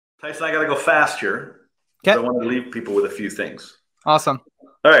Tyson, I got to go fast here. Okay. So I want to leave people with a few things. Awesome.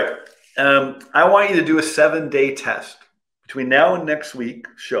 All right. I want you to do a 7-day test. Between now and next week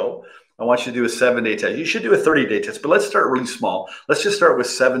show, I want you to do a 7-day test. You should do a 30-day test, but let's start really small. Let's just start with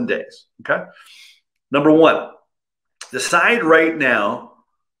 7 days. Okay. Number one, decide right now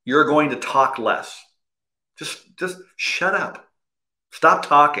you're going to talk less. Just shut up. Stop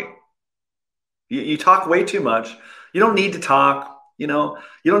talking. You talk way too much. You don't need to talk. You don't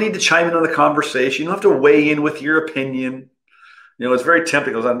need to chime in on the conversation. You don't have to weigh in with your opinion. It's very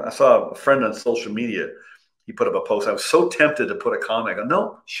tempting. I saw a friend on social media. He put up a post. I was so tempted to put a comment. I go,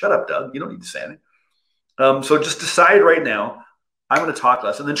 no, shut up, Doug. You don't need to say anything. So just decide right now, I'm going to talk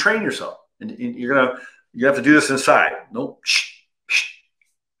less, and then train yourself. And you have to do this inside. No,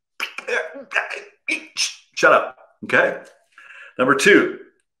 shut up. Okay. Number two,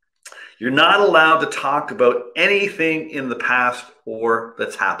 you're not allowed to talk about anything in the past or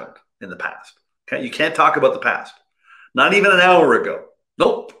that's happened in the past. Okay. You can't talk about the past. Not even an hour ago.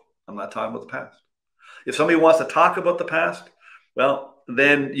 Nope. I'm not talking about the past. If somebody wants to talk about the past, well,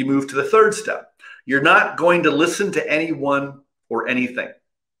 then you move to the third step. You're not going to listen to anyone or anything.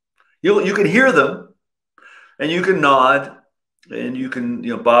 You can hear them and you can nod and you can,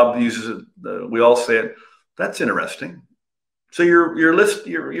 Bob uses it. We all say it. That's interesting. So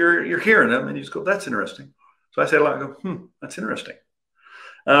you're hearing them and you just go, that's interesting. So I say, I go, that's interesting.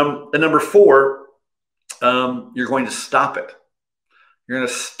 And number four, you're going to stop it. You're going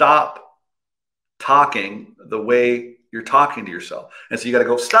to stop talking the way you're talking to yourself. And so you got to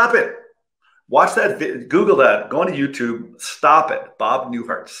go, stop it. Watch that, Google that, go on to YouTube, stop it. Bob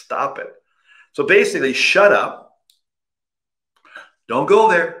Newhart, stop it. So basically, shut up. Don't go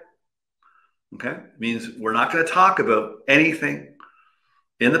there. Okay? It means we're not going to talk about anything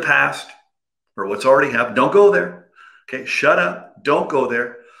in the past or what's already happened. Don't go there. Okay? Shut up. Don't go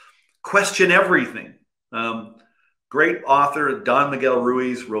there. Question everything. Great author Don Miguel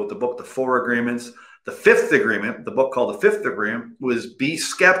Ruiz wrote the book, The Four Agreements. The fifth agreement, the book called The Fifth Agreement, was be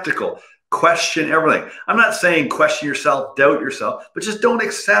skeptical. Question everything. I'm not saying question yourself, doubt yourself, but just don't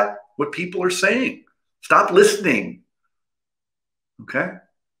accept what people are saying. Stop listening. Okay?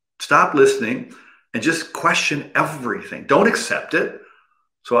 Stop listening and just question everything. Don't accept it.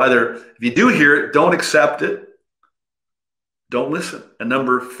 So either if you do hear it, don't accept it. Don't listen. And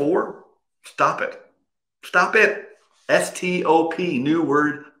number four, stop it. Stop it. S-T-O-P, new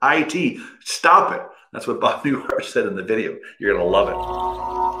word, I-T. Stop it. That's what Bob Newhart said in the video. You're going to love it.